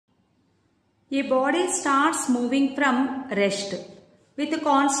A body starts moving from rest with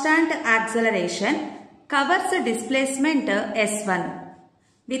constant acceleration, covers displacement s1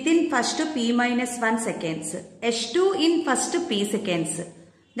 within first p-1 seconds, s2 in first p seconds.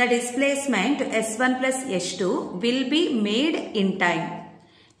 The displacement s1 plus s2 will be made in time.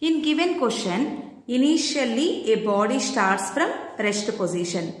 In given question, initially a body starts from rest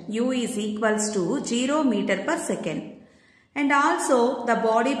position. U is equals to 0 meter per second. And also the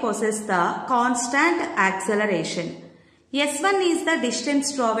body possesses the constant acceleration. S1 is the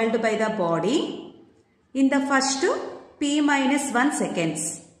distance travelled by the body in the first p-1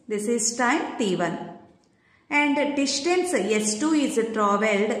 seconds. This is time t1. And distance S2 is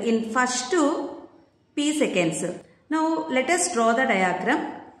travelled in first p seconds. Now let us draw the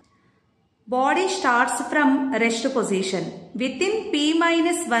diagram. Body starts from rest position. Within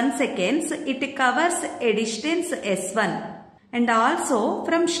p-1 seconds it covers a distance S1. And also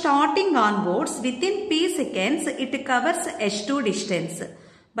from starting onwards within p seconds it covers s2 distance.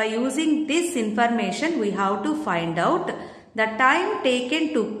 By using this information we have to find out the time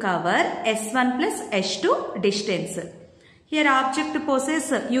taken to cover s1 plus s2 distance. Here object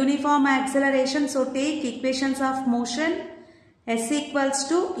possesses uniform acceleration, so take equations of motion. S equals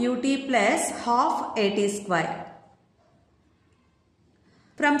to ut plus half at square.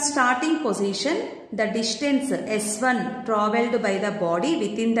 From starting position, the distance s1 travelled by the body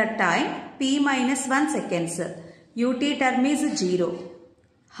within the time p-1 seconds. Ut term is 0.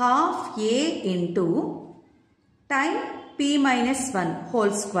 Half a into time p-1 whole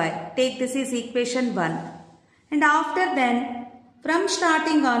square. Take this is equation 1. And after then, from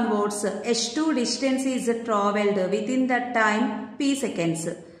starting onwards, s2 distance is travelled within the time p seconds.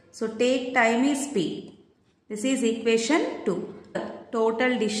 So take time is p. This is equation 2.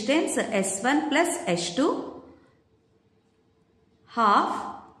 Total distance s1 plus s2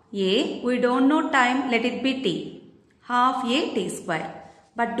 half a, we don't know time, let it be t, half a t square.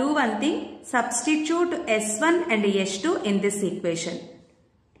 But do one thing, substitute s1 and s2 in this equation.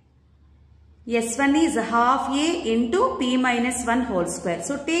 S1 is half a into p-1 whole square.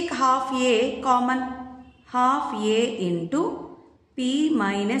 So take half a common, half a into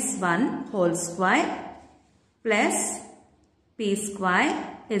p-1 whole square plus p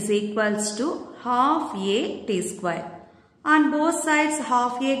square is equals to half a t square. On both sides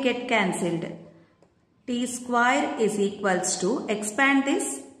half a get cancelled. T square is equals to, expand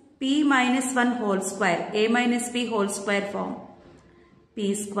this, p-1 whole square, a minus b whole square form.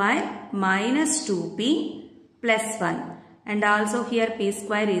 P square minus 2p plus 1. And also here p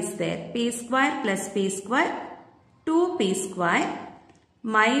square is there. P square plus p square, 2p square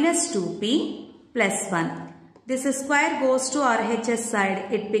minus 2p plus 1. This square goes to RHS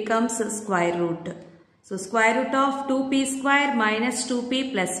side, it becomes square root. So square root of 2p square minus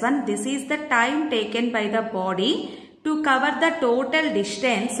 2p plus 1, this is the time taken by the body to cover the total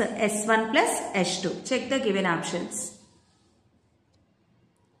distance s1 plus s2. Check the given options.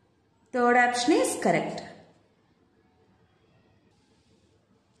 Third option is correct.